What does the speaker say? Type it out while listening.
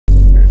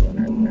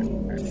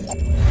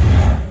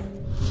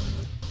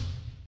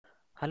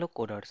Hello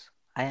coders,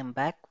 I am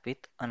back with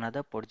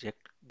another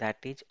project that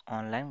is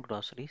online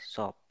grocery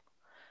shop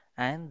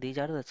and these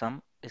are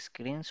some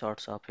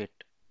screenshots of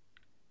it.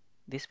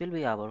 This will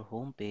be our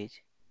home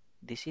page.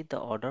 This is the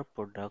order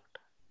product.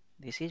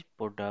 This is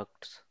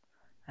products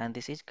and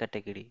this is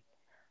category.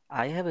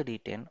 I have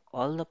written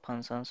all the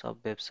functions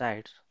of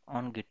websites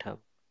on GitHub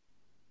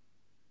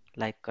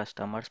like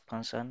customers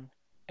function,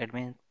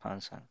 admin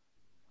function.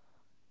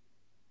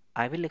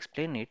 I will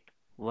explain it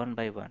one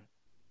by one.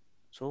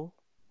 So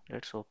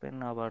let's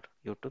open our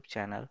YouTube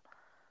channel.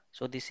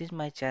 So this is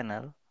my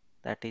channel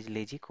that is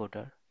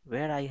LazyCoder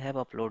where I have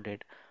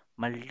uploaded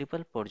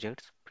multiple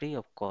projects free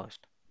of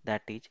cost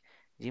that is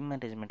gym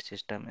management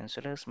system,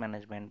 insurance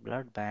management,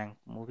 blood bank,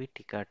 movie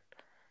ticket,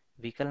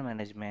 vehicle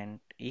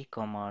management,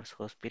 e-commerce,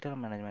 hospital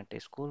management,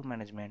 school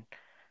management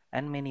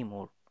and many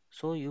more.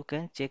 So you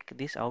can check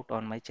this out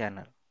on my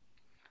channel.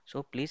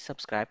 So please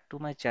subscribe to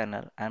my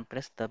channel and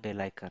press the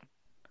bell icon.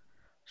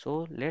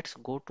 So let's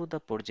go to the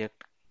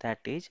project that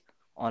is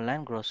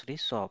online grocery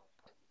shop.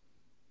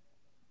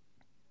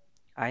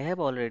 I have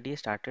already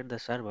started the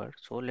server,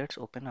 so let's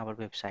open our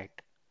website.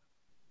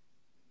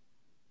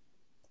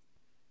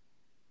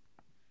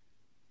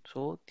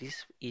 So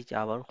this is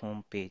our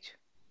home page.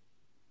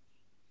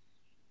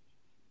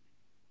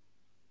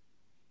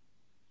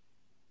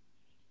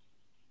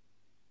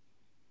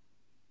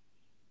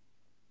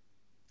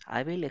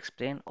 I will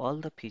explain all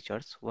the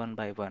features one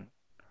by one.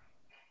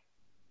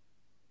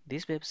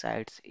 This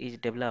website is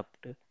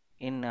developed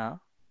in a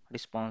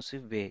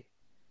responsive way.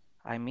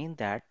 I mean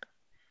that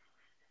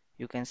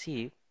you can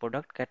see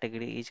product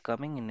category is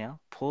coming in a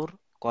 4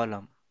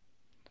 column.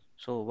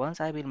 So once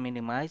I will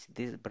minimize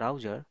this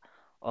browser,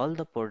 all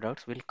the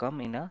products will come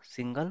in a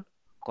single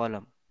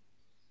column.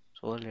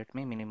 So let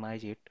me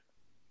minimize it.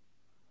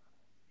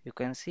 You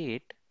can see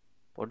it.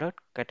 Product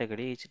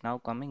category is now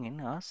coming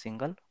in a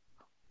single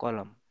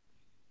column.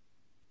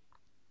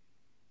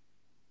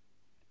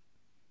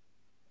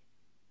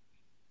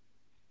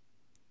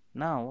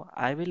 Now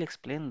I will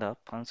explain the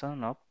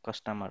function of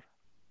customer.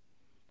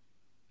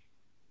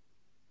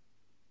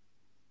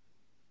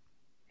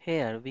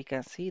 Here we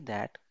can see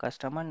that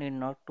customer need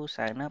not to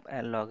sign up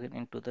and log in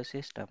into the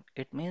system.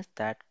 It means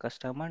that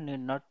customer need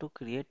not to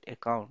create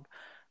account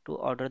to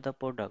order the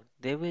product.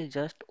 They will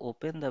just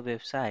open the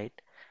website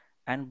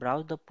and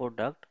browse the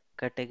product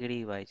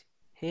category wise.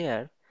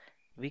 Here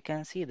we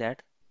can see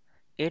that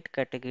 8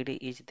 category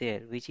is there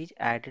which is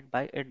added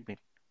by admin.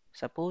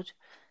 Suppose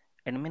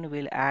admin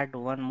will add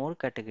one more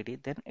category,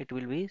 then it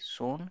will be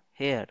shown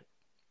here.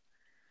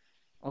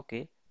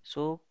 Okay,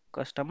 so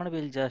customer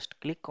will just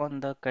click on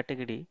the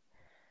category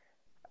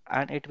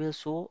and it will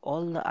show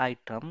all the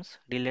items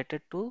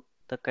related to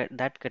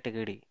that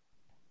category.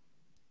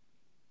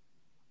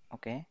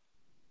 Okay,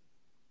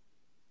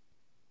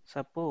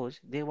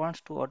 suppose they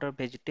wants to order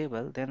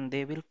vegetable, then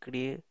they will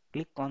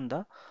click on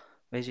the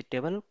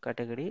vegetable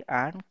category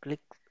and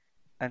click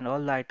and all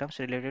the items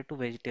related to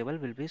vegetable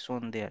will be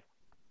shown there.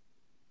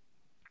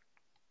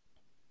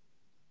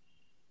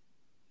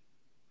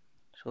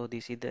 So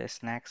this is the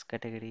snacks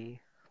category,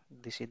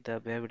 this is the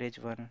beverage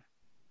one,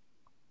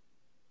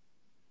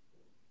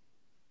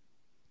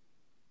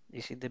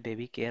 this is the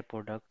baby care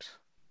products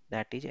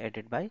that is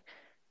added by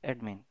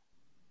admin.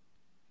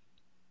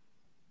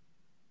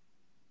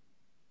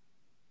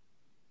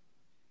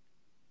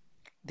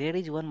 There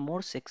is one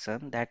more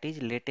section that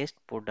is latest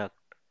product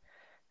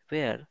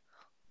where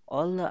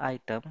all the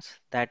items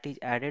that is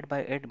added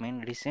by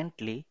admin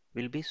recently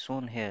will be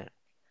shown here.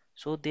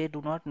 So they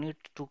do not need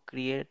to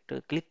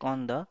click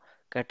on the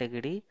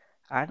category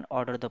and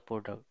order the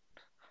product.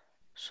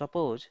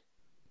 Suppose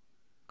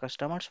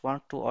customers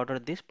want to order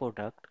this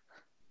product,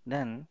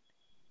 then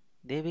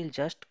they will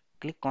just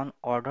click on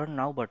order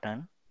now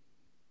button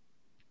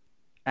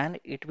and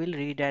it will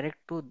redirect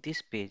to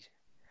this page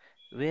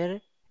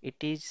where it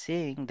is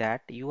saying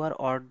that you are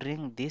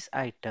ordering this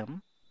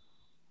item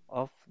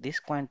of this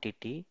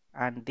quantity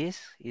and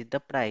this is the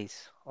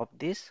price of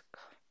this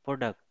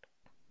product.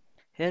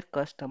 Here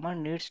customer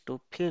needs to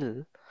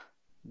fill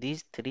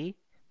these three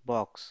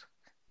box.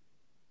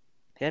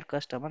 Here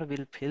customer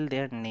will fill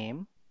their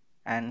name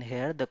and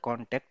here the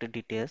contact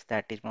details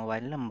that is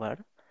mobile number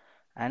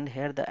and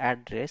here the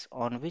address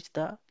on which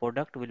the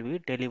product will be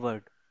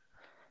delivered.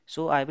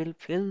 So I will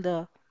fill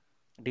the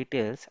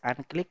details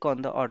and click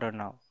on the order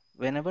now.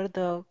 Whenever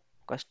the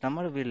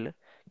customer will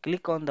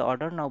click on the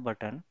order now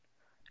button,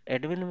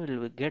 admin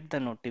will get the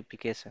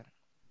notification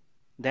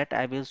that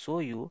I will show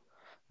you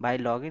by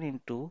logging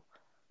into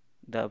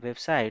the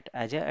website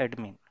as a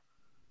admin.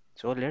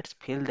 So let's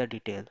fill the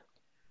detail.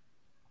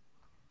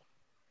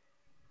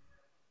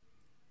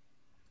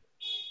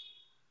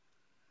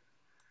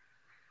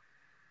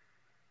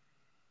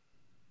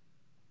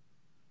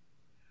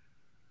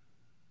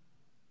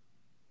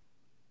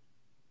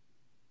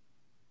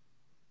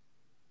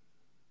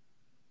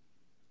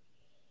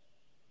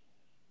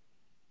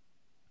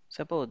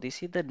 Suppose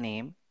this is the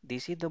name,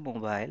 this is the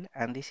mobile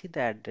and this is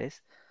the address.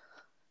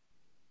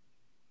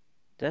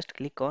 Just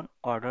click on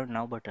order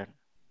now button.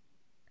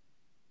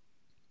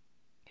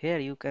 Here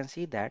you can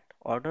see that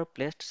order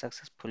placed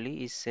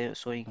successfully is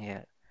showing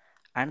here,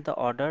 and the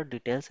order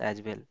details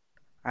as well.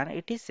 And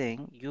it is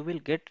saying you will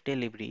get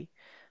delivery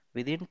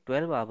within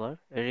 12 hours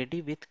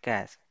ready with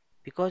cash,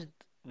 because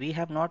we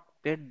have not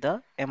paid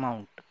the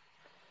amount,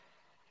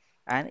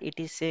 and it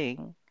is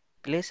saying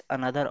place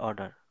another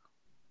order.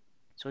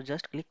 So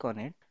just click on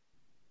it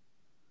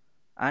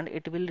and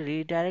it will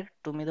redirect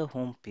to me the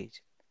home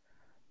page.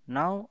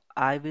 Now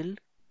I will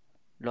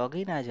log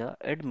in as a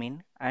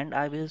admin and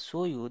I will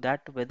show you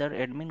that whether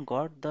admin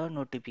got the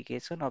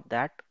notification of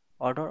that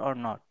order or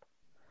not.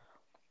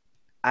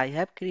 I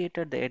have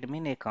created the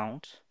admin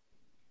accounts,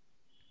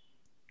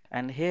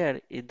 and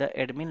here is the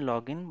admin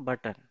login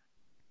button.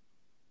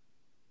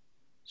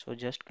 So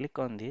just click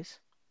on this,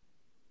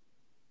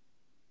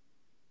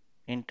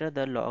 enter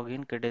the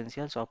login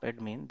credentials of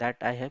admin that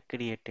I have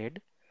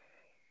created.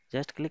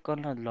 Just click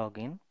on the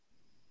login.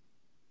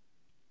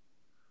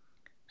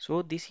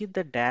 So this is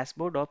the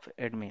dashboard of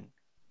admin.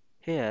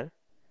 Here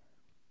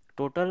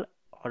total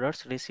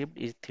orders received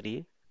is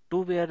 3,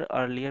 2 were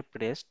earlier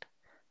placed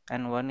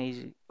and 1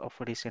 is of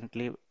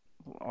recently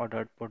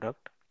ordered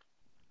product.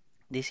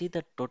 This is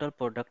the total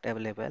product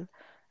available,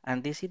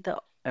 and this is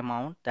the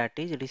amount that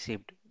is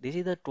received. This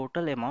is the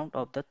total amount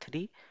of the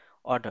 3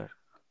 order.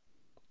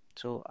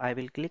 So I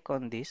will click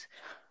on this.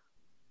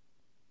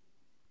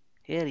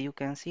 Here you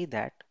can see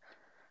that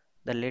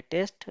the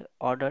latest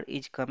order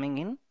is coming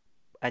in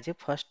as a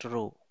first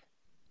row.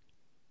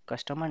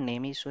 Customer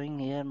name is showing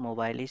here,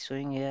 mobile is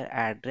showing here,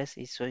 address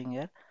is showing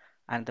here,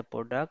 and the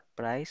product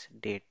price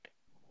date.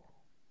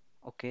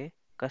 Okay,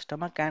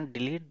 customer can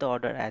delete the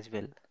order as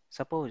well.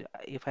 Suppose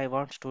if I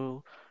want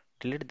to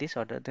delete this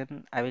order,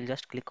 then I will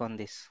just click on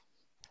this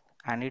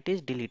and it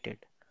is deleted.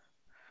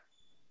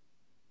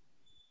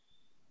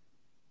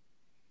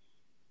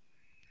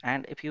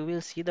 And if you will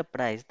see the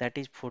price, that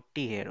is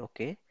 40 here.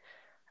 Okay,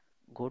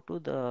 go to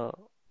the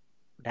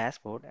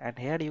dashboard and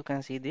here you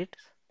can see that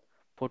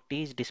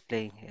 40 is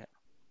displaying here.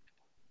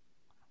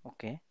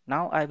 Okay,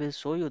 now I will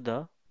show you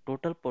the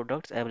total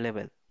products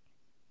available.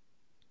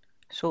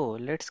 So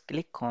let's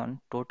click on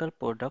total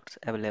products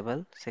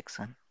available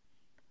section.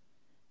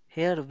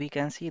 Here we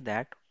can see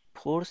that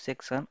 4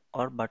 section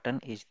or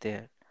button is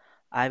there.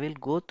 I will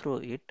go through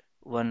it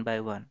one by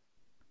one.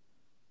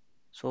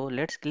 So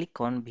let's click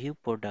on view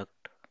product.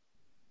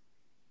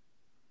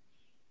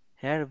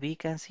 Here we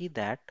can see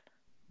that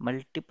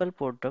multiple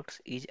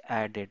products is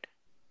added.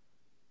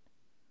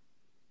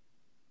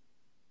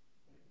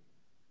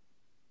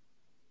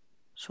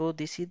 So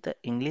this is the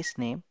English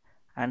name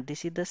and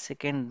this is the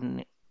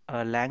second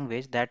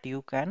language that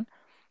you can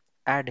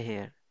add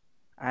here.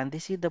 And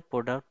this is the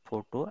product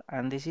photo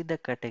and this is the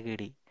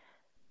category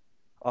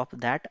of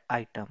that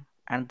item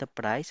and the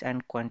price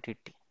and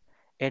quantity.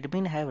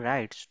 Admin have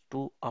rights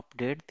to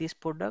update this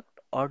product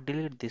or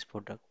delete this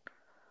product.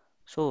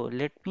 So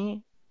let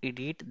me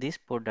edit this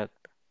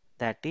product,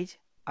 that is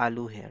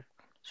aloo here.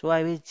 So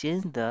I will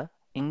change the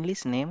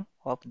English name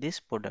of this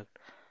product.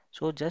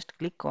 So just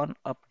click on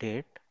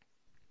update,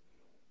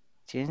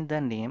 change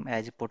the name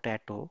as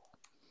potato,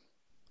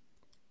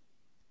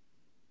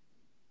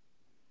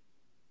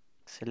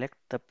 select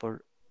the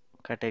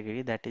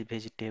category that is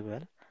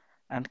vegetable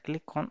and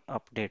click on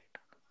update.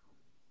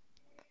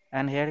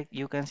 And here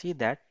you can see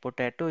that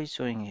potato is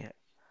showing here.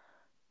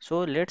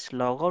 So let's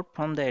log out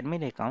from the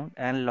admin account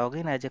and log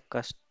in as a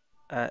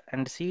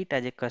and see it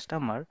as a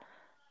customer,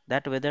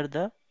 that whether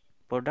the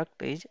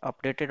product is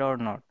updated or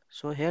not.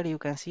 So here you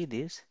can see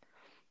this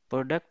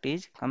product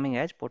is coming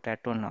as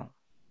potato now.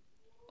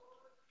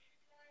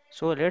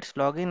 So let's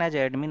log in as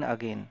admin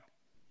again.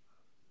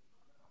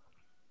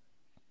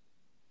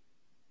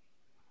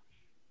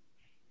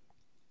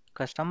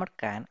 Customer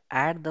can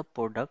add the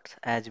products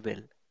as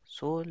well.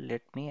 So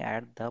let me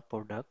add the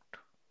product.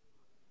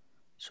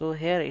 So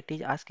here it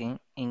is asking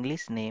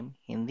English name,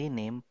 Hindi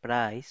name,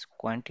 price,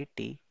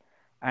 quantity,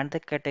 and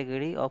the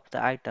category of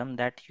the item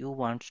that you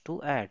want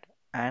to add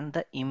and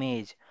the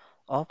image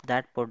of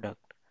that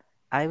product.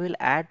 I will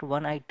add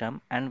one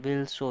item and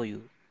will show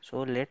you.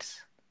 So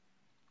let's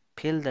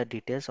fill the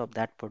details of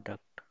that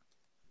product.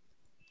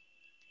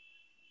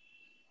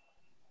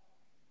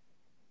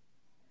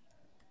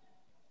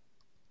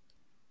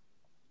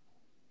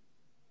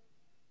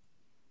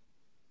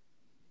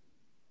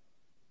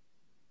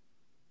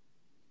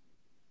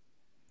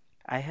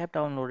 I have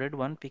downloaded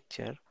one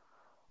picture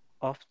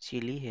of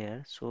chili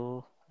here.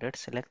 So let's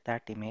select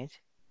that image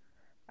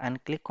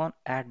and click on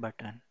add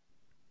button.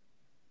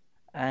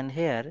 And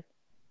here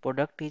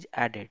product is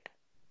added.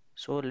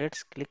 So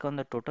let's click on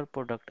the total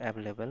product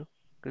available.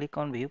 Click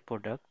on view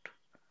product.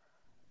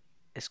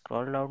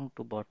 Scroll down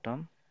to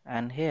bottom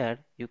and here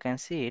you can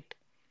see it,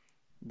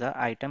 the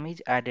item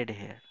is added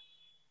here.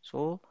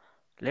 So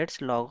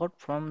let's log out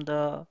from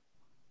the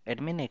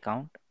admin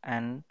account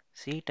and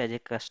see it as a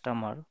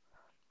customer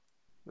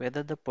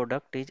whether the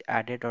product is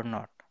added or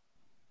not.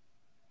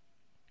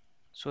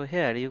 So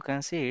here you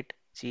can see it,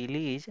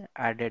 chili is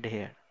added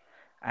here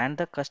and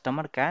the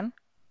customer can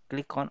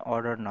click on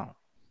order now.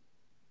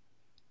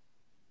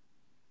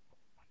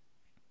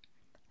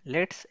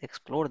 Let's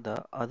explore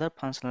the other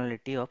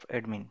functionality of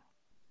admin,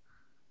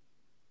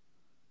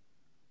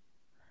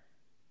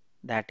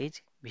 that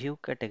is view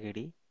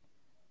category.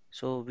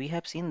 So we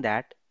have seen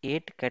that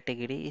 8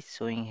 category is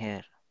showing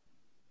here.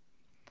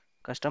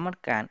 Customer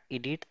can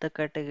edit the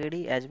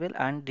category as well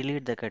and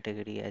delete the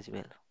category as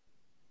well,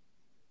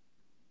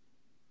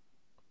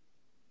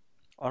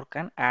 or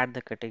can add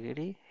the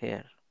category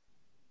here.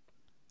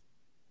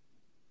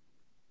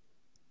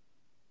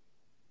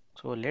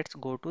 So let's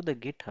go to the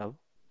GitHub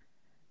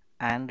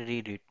and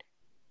read it.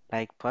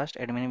 Like first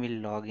admin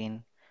will log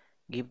in,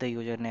 give the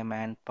username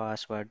and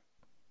password.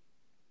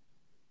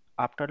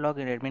 After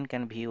login, admin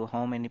can view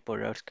how many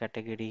products,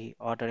 category,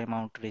 order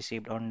amount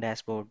received on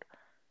dashboard.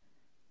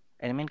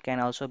 Admin can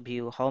also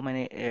view how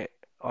many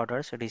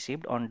orders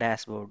received on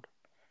dashboard.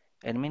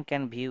 Admin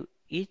can view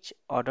each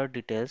order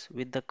details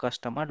with the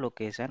customer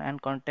location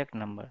and contact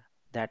number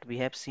that we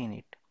have seen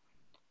it.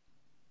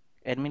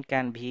 Admin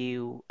can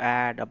view,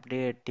 add,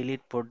 update,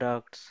 delete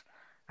products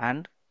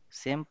and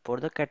same for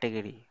the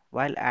category.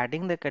 While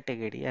adding the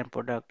category and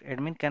product,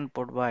 admin can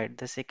provide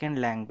the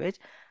second language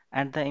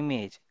and the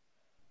image.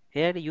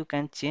 Here you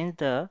can change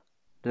the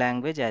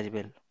language as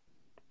well.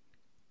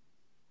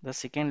 The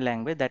second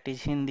language, that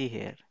is Hindi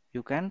here.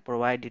 You can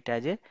provide it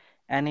as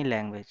any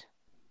language.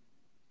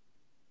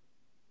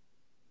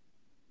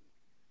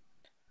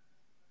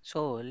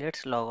 So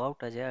let's log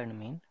out as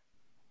admin.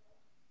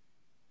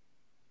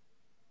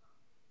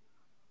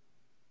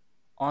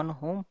 On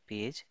home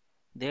page,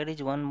 there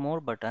is one more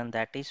button,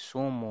 that is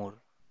show more.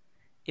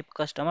 If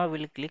customer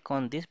will click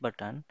on this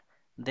button,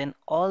 then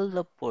all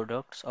the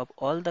products of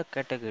all the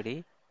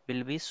category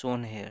will be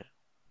shown here.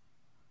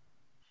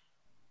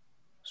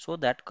 So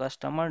that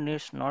customer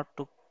needs not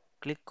to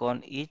click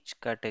on each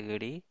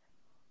category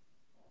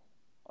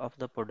of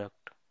the product.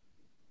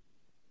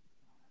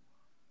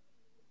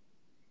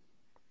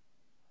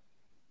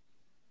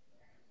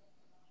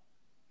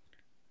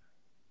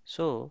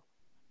 So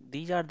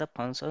these are the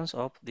functions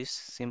of this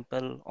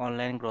simple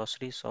online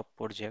grocery shop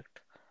project.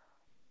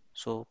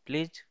 So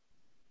please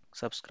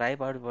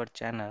subscribe our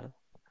channel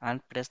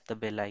and press the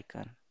bell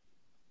icon.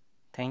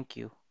 Thank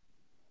you.